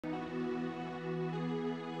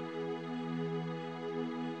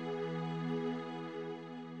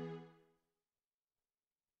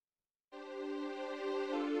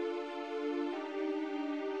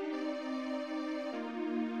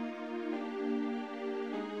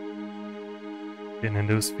Getting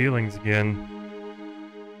into his feelings again.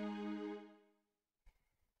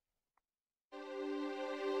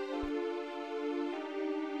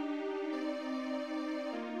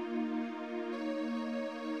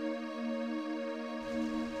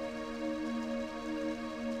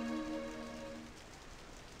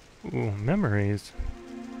 Ooh, memories.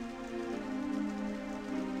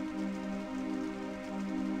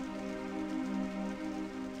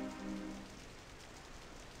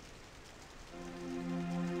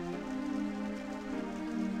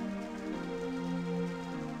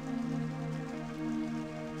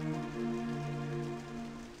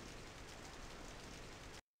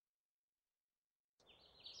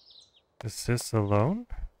 Is this alone?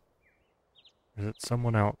 Or is it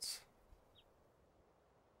someone else?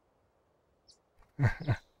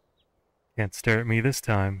 Can't stare at me this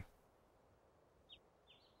time.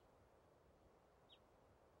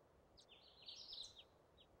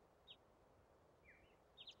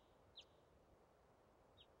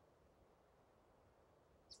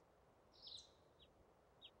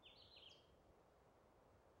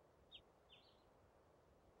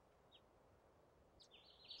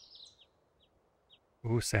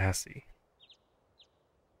 Ooh, sassy.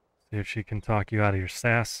 See if she can talk you out of your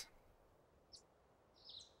sass.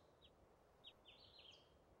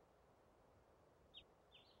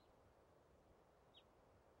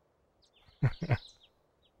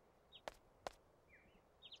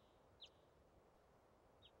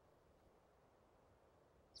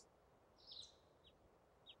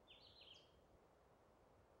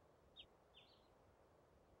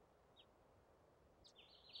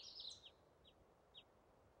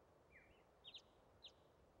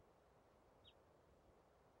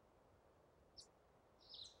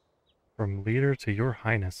 From leader to your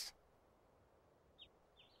highness.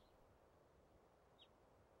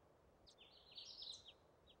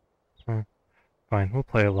 Huh. Fine, we'll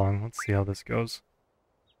play along. Let's see how this goes.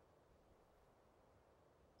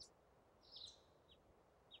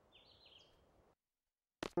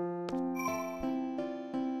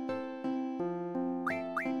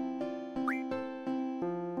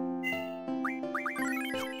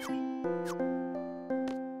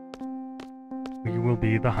 We will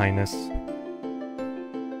be the Highness.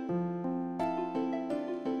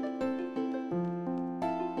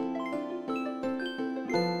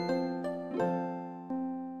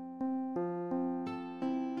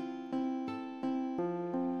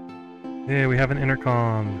 Hey, we have an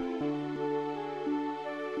intercom.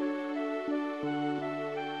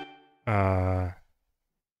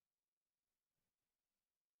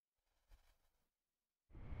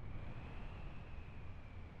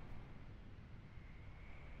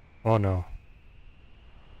 Oh no.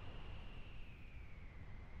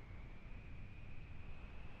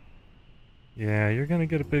 Yeah, you're gonna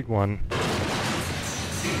get a big one.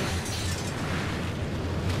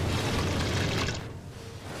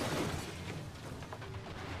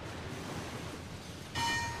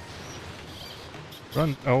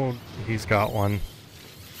 Run. Oh, he's got one.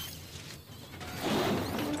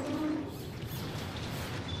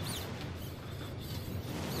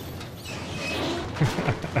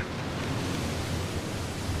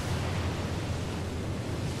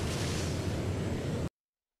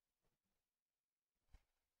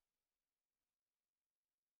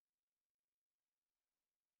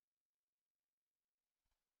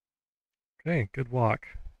 Okay, good walk.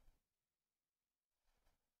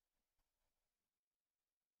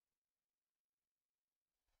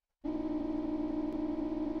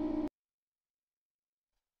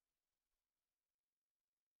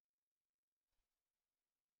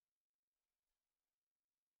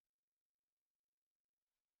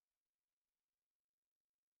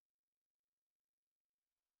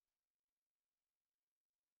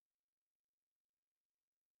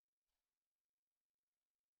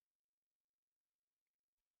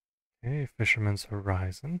 Okay, Fisherman's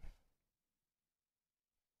Horizon.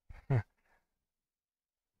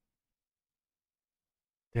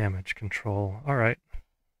 Damage control. Alright.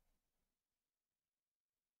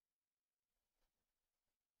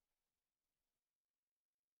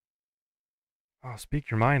 Oh, speak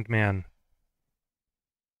your mind, man.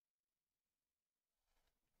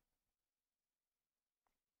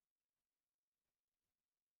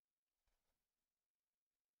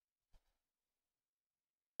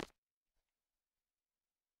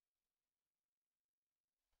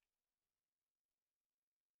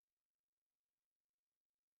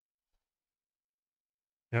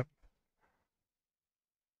 Yep.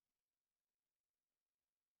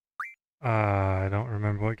 I don't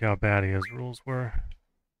remember what Galbadia's rules were.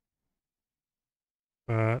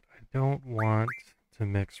 But I don't want to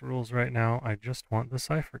mix rules right now. I just want the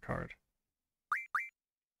Seifer card.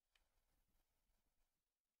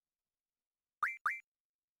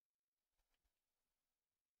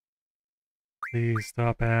 Please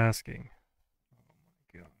stop asking. Oh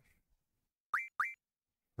my gosh.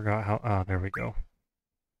 Forgot how, ah, there we go.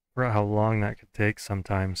 Forgot how long that could take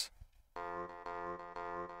sometimes.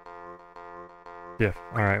 Diff.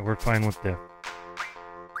 Alright, we're fine with diff.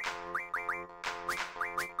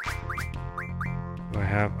 Do I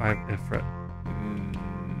have Ifrit?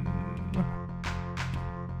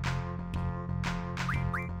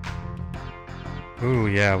 Ooh,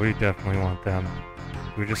 yeah, we definitely want them.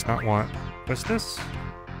 Do we just not want Quistis?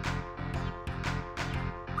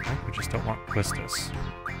 I think we just don't want Quistis.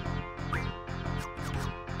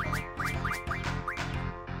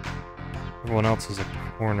 Everyone else is a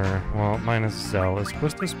corner. Well, mine is Zell. Is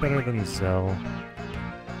Quistis better than Zell?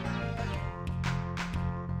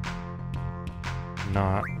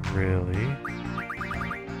 Not really.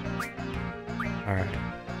 Alright.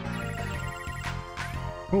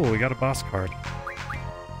 Cool, we got a boss card.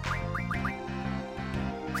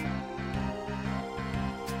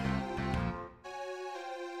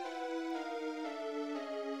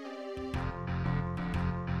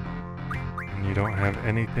 And you don't have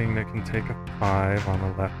anything that can take a 5 on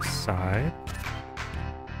the left side.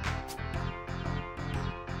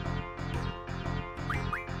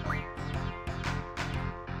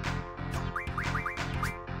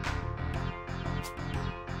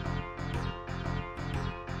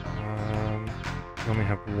 You only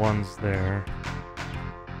have ones there.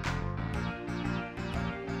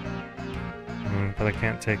 But I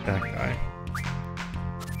can't take that guy.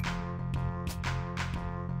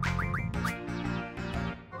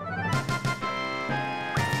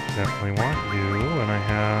 Definitely want you, and I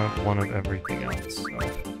have one of everything else, so.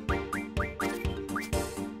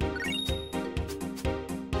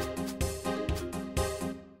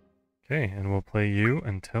 Okay, and we'll play you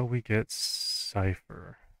until we get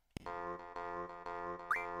Seifer.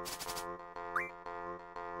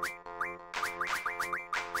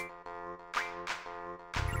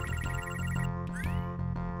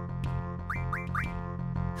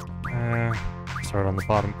 Start on the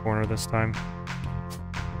bottom corner this time.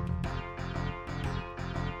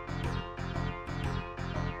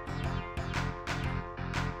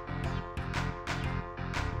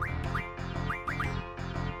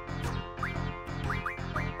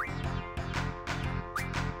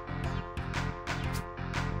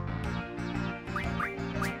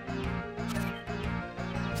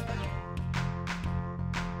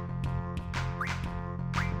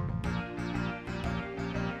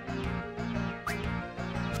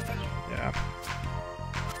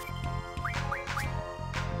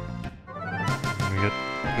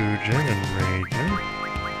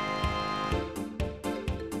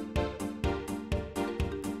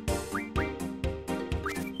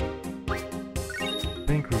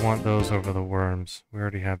 Those over the worms. We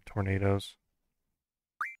already have tornadoes.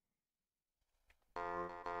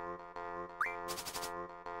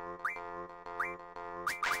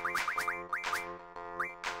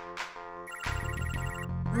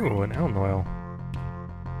 Ooh, an Elnoil.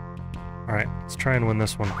 Alright, let's try and win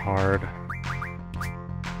this one hard.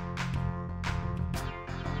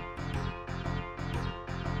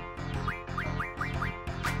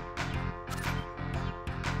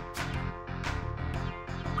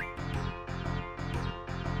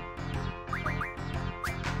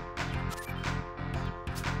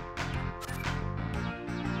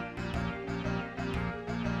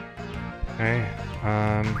 Okay,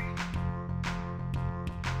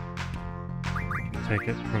 take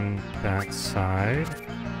it from that side.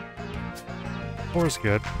 4's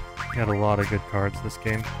good. We had a lot of good cards this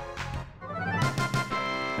game. Okay.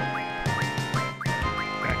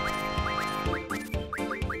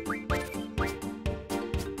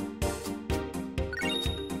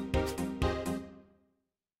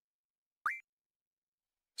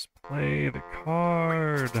 Let's play the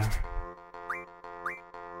card.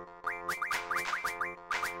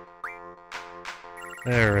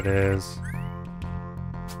 There it is.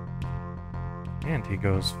 And he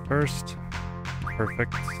goes first.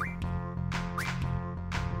 Perfect.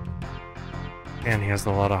 And he has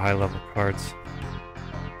a lot of high-level cards.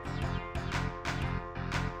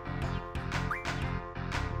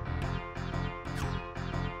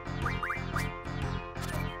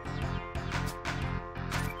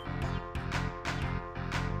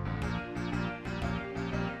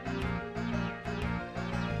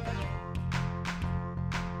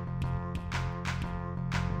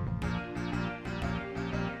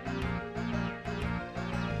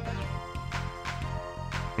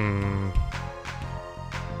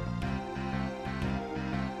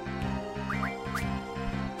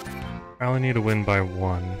 I only need to win by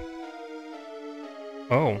 1.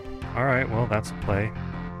 Oh, alright, well, that's a play.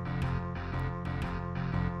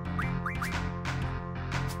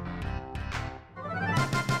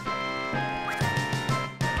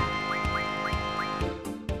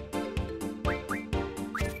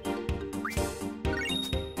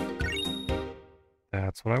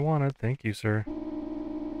 That's what I wanted. Thank you, sir.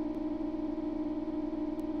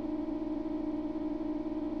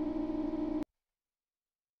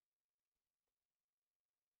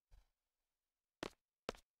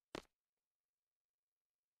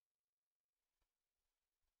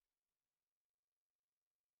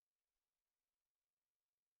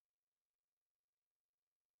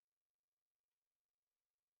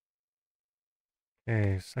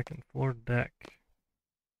 Okay, second floor deck.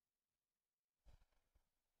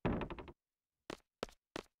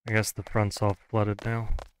 I guess the front's all flooded now.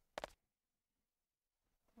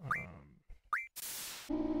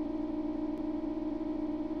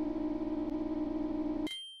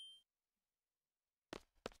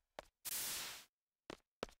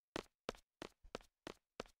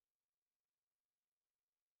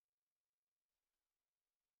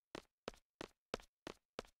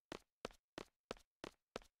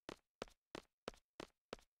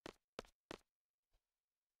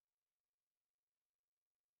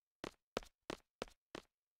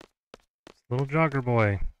 Little jogger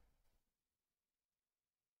boy.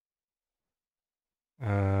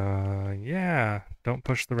 Yeah. Don't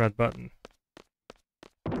push the red button.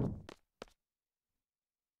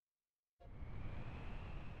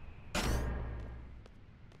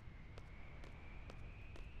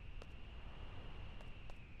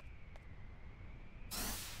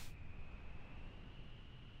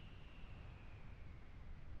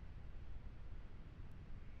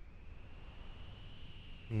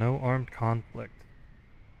 No armed conflict.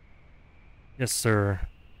 Yes, sir.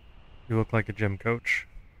 You look like a gym coach.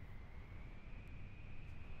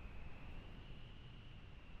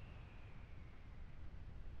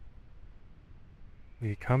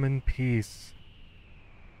 We come in peace.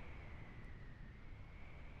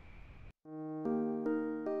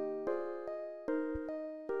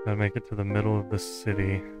 Gotta make it to the middle of the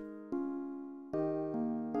city.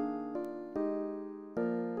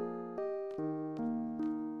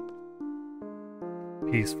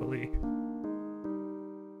 Peacefully.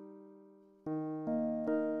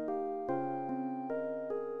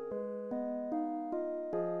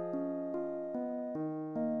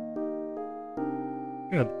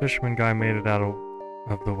 Good, the fisherman guy made it out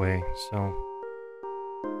of the way, so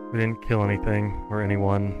we didn't kill anything or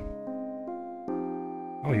anyone.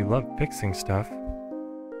 Oh, you love fixing stuff.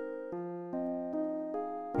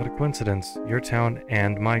 What a coincidence. Your town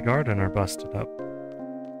and my garden are busted up.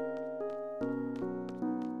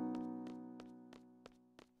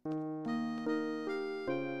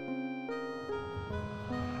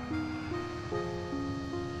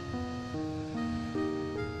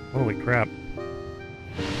 Holy crap.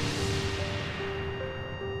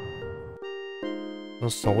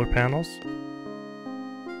 Those solar panels?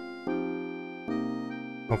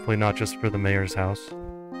 Hopefully not just for the mayor's house.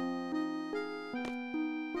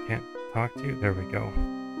 Can't talk to you? There we go.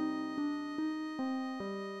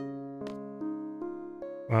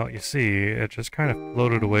 Well, you see, it just kind of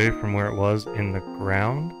floated away from where it was in the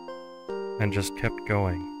ground and just kept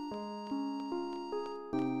going.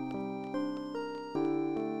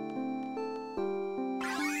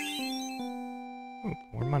 Ooh,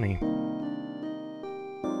 more money.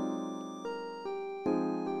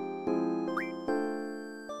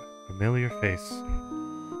 Familiar face.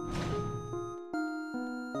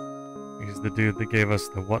 He's the dude that gave us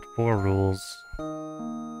the what for rules.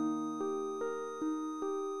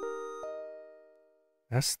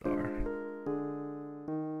 S-Star.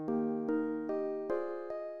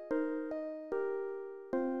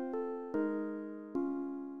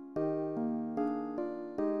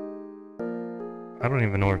 I don't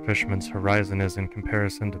even know where Fisherman's horizon is in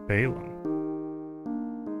comparison to Balaam.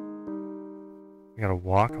 We gotta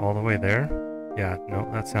walk all the way there? Yeah, no,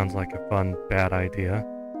 that sounds like a fun, bad idea.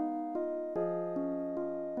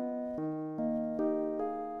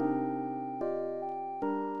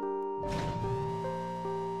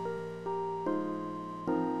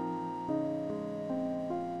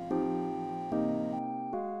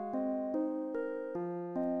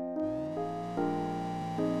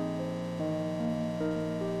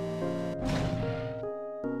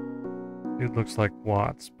 Dude looks like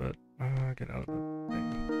Watts, but get out of the thing.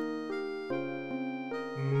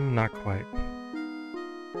 Not quite.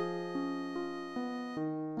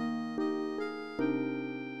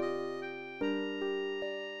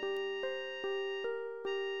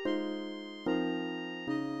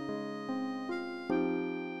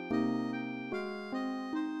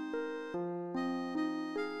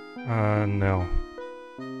 No.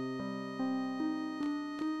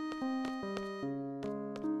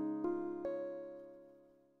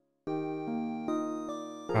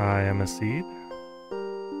 I am a seed.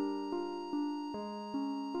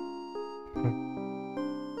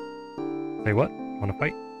 Say what? Wanna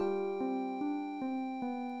fight?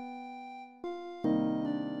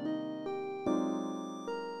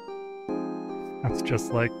 That's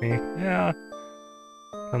just like me. Yeah.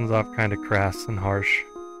 Comes off kind of crass and harsh.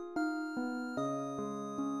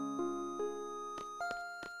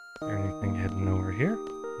 Is there anything hidden over here?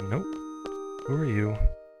 Nope. Who are you?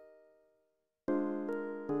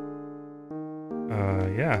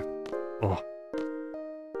 Yeah. Oh.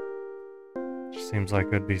 Just seems like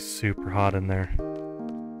it'd be super hot in there.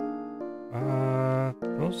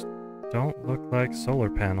 Those don't look like solar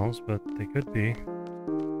panels, but they could be.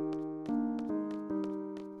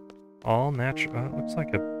 All natural. It looks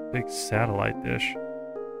like a big satellite dish.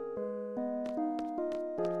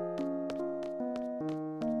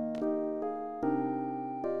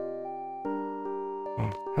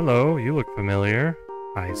 Oh, hello, you look familiar.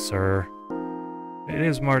 Hi, sir. It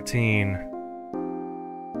is Martine.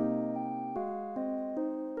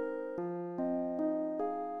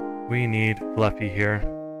 We need Fluffy here.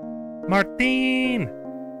 Martine!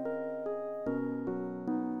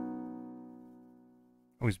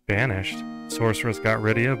 Oh, he's banished. Sorceress got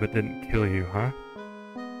rid of you, but didn't kill you, huh?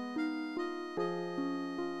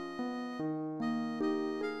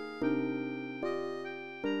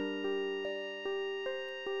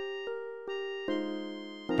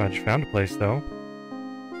 Glad you found a place, though.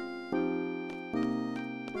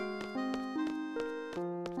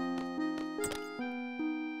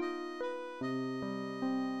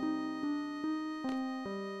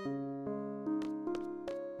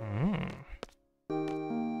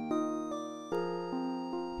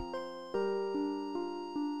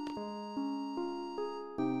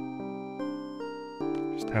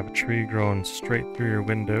 Have a tree growing straight through your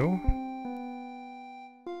window.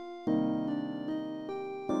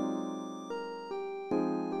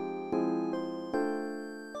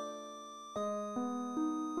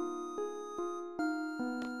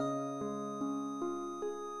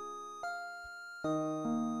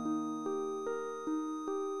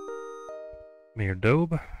 Mayor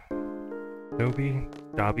Dobe. Dobby.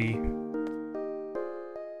 Dobby.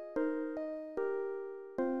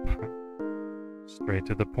 Straight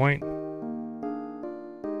to the point.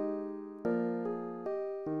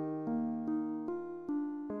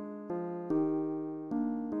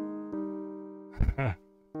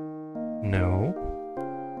 No.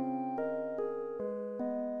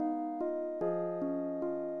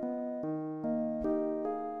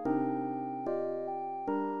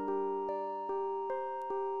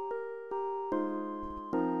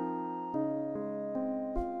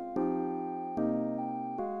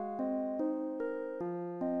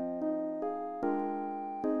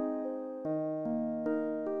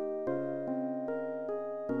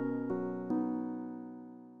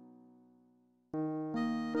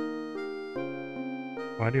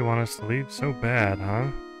 Why do you want us to leave so bad, huh?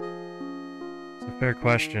 It's a fair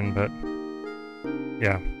question, but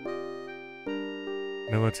yeah.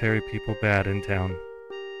 Military people bad in town.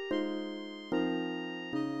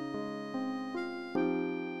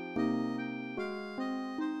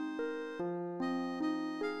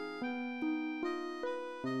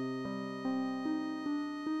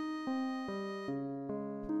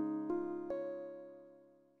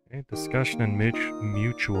 Okay, discussion and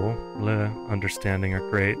mutual understanding are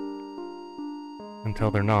great.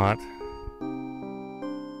 Until they're not.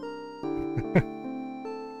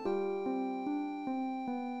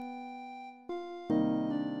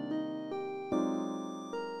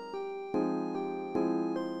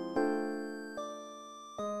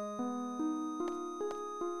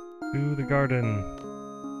 To the garden.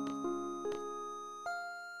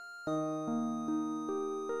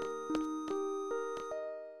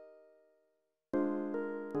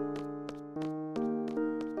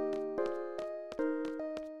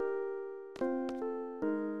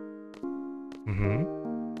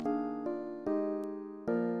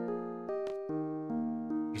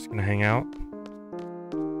 Just gonna hang out.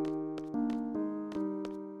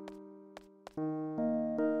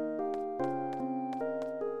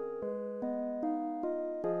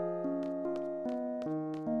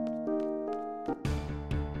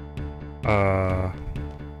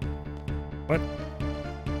 What?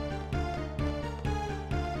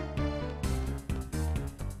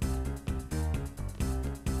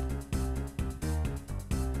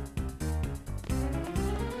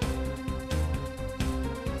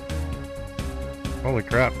 Holy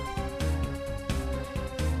crap.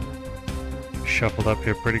 shuffled up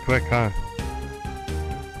here pretty quick, huh?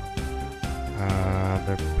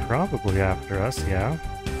 They're probably after us, yeah.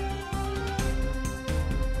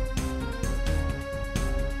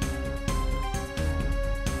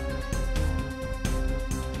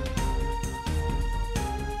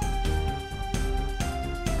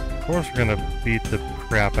 Of course we're gonna beat the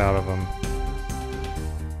crap out of them.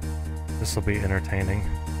 This will be entertaining.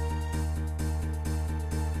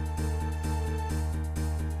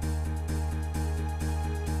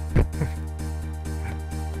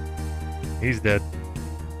 He's dead.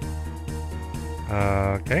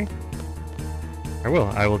 Okay.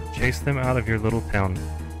 I will chase them out of your little town.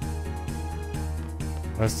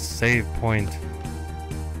 Let's save point.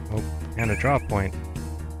 Oh, and a drop point.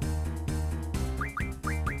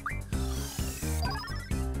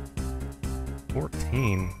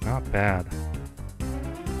 Not bad.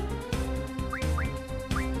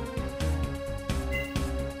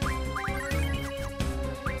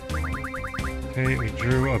 Okay, we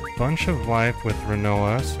drew a bunch of life with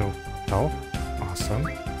Renoa, so health. Awesome.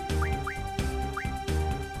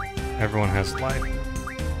 Everyone has life.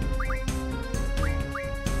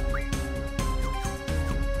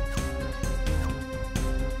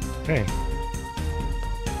 Okay.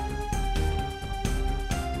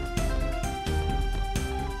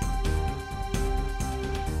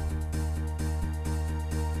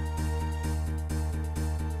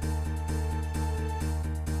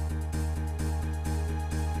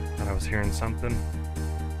 Hearing something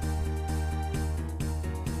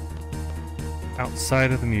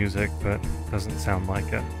outside of the music, but doesn't sound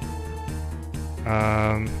like it.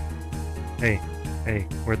 Hey,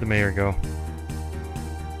 where'd the mayor go?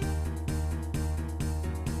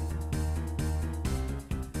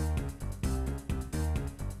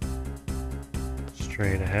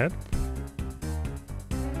 Straight ahead.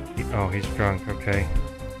 Oh, he's drunk, okay.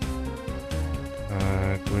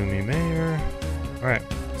 Gloomy mayor. Alright.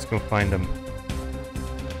 Let's go find him.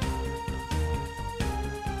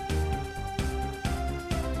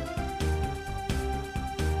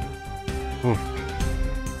 Oof.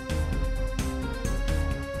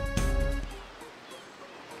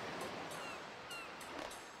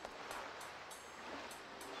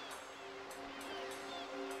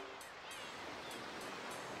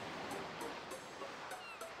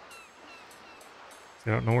 I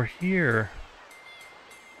don't know we're here.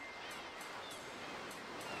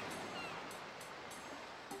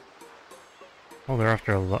 Oh, they're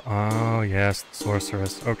after a oh, yes, the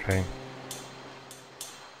sorceress. Okay.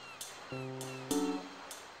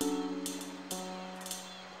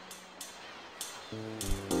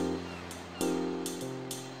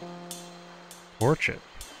 Torch it.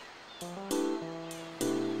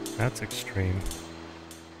 That's extreme.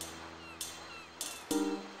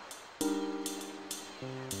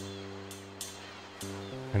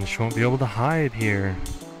 And she won't be able to hide here.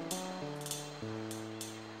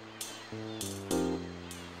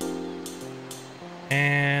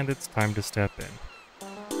 And it's time to step in.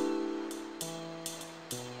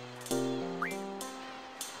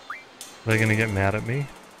 Are they gonna get mad at me?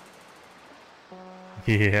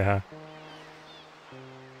 Yeah.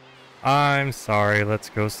 I'm sorry, let's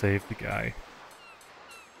go save the guy.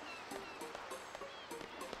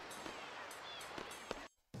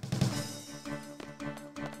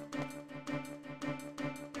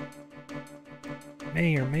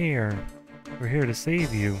 Mayor, we're here to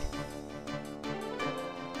save you.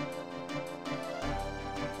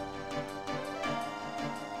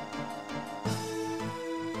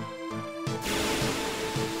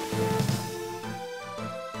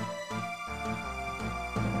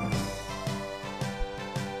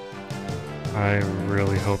 I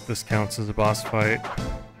really hope this counts as a boss fight.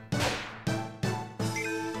 I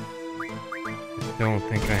don't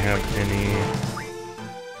think I have any...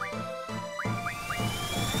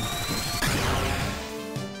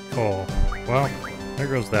 Oh, well, there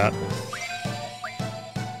goes that.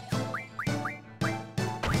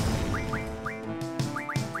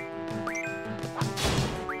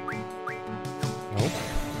 Nope.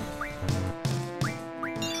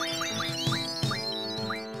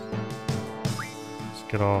 Let's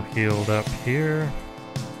get all healed up here.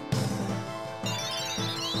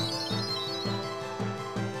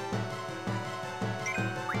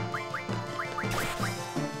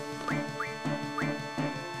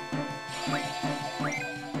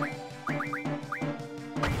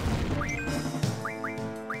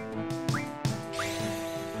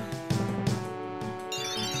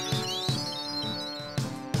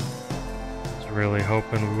 Really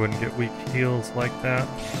hoping we wouldn't get weak heals like that.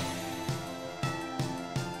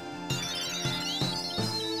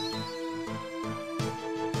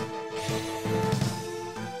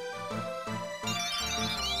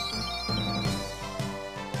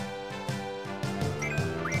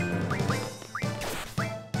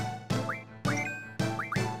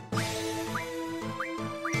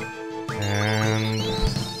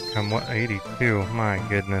 what, 82? My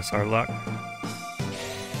goodness, our luck.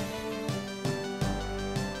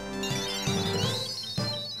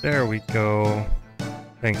 There we go.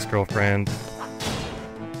 Thanks, girlfriend.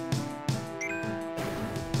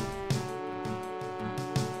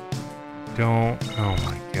 Don't... Oh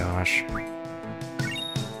my gosh.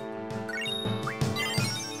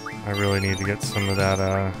 I really need to get some of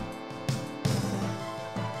that,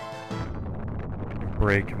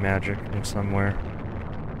 break magic from somewhere.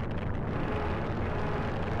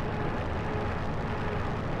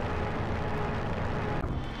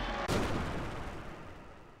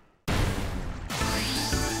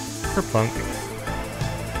 Kerplunk.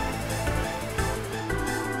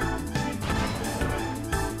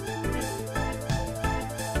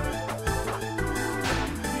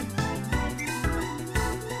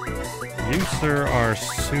 You, sir, are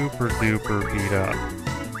super duper beat up.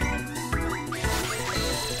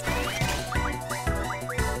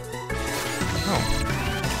 Oh.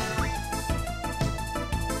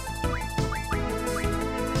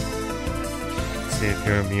 Let's see if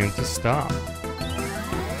you're immune to stop.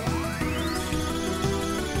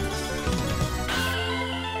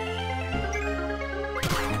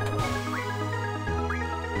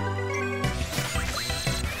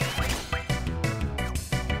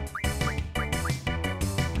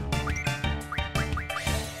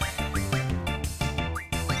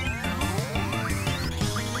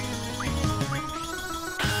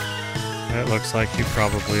 It looks like you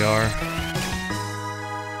probably are.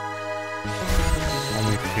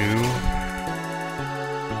 Only 2.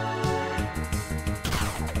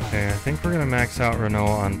 Okay, I think we're gonna max out Renault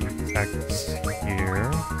on protects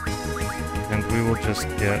here. And we will just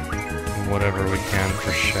get whatever we can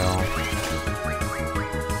for shell.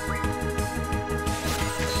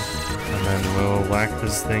 And then we'll whack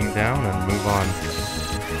this thing down and move on.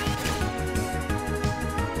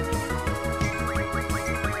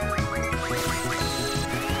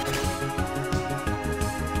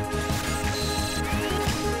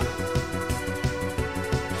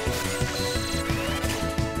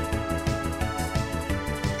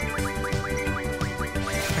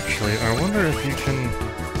 I wonder if you can...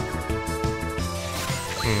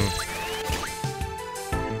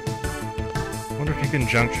 I wonder if you can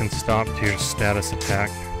junction stop to your status attack.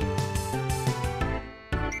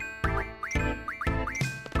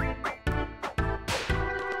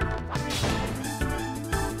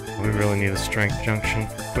 We really need a strength junction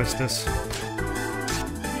for Quistis.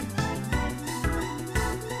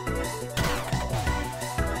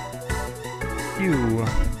 You.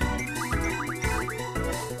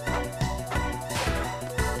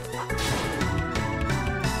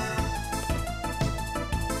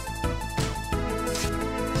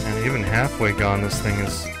 Even halfway gone, this thing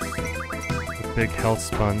is a big health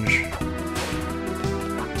sponge.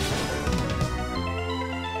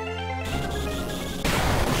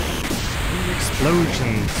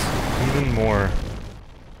 Explosions! Even more.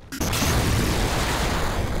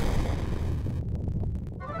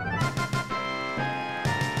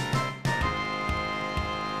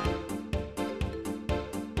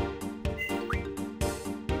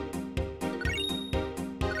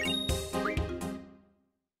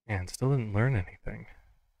 Man, still didn't learn anything.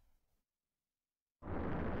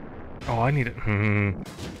 Oh, I need it.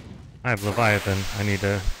 I have Leviathan. I need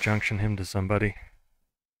to junction him to somebody.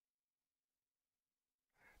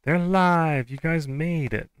 They're live! You guys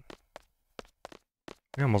made it!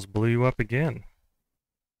 I almost blew you up again.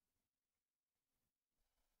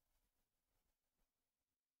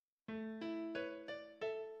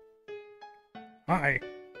 Hi!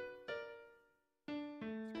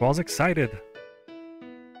 Squall's excited.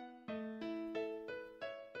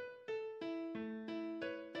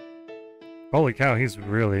 Holy cow, he's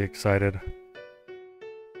really excited.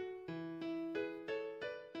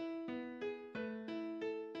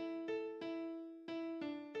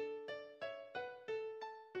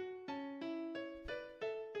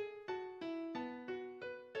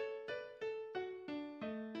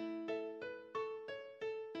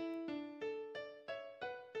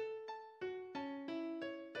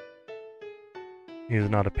 He is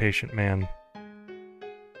not a patient man.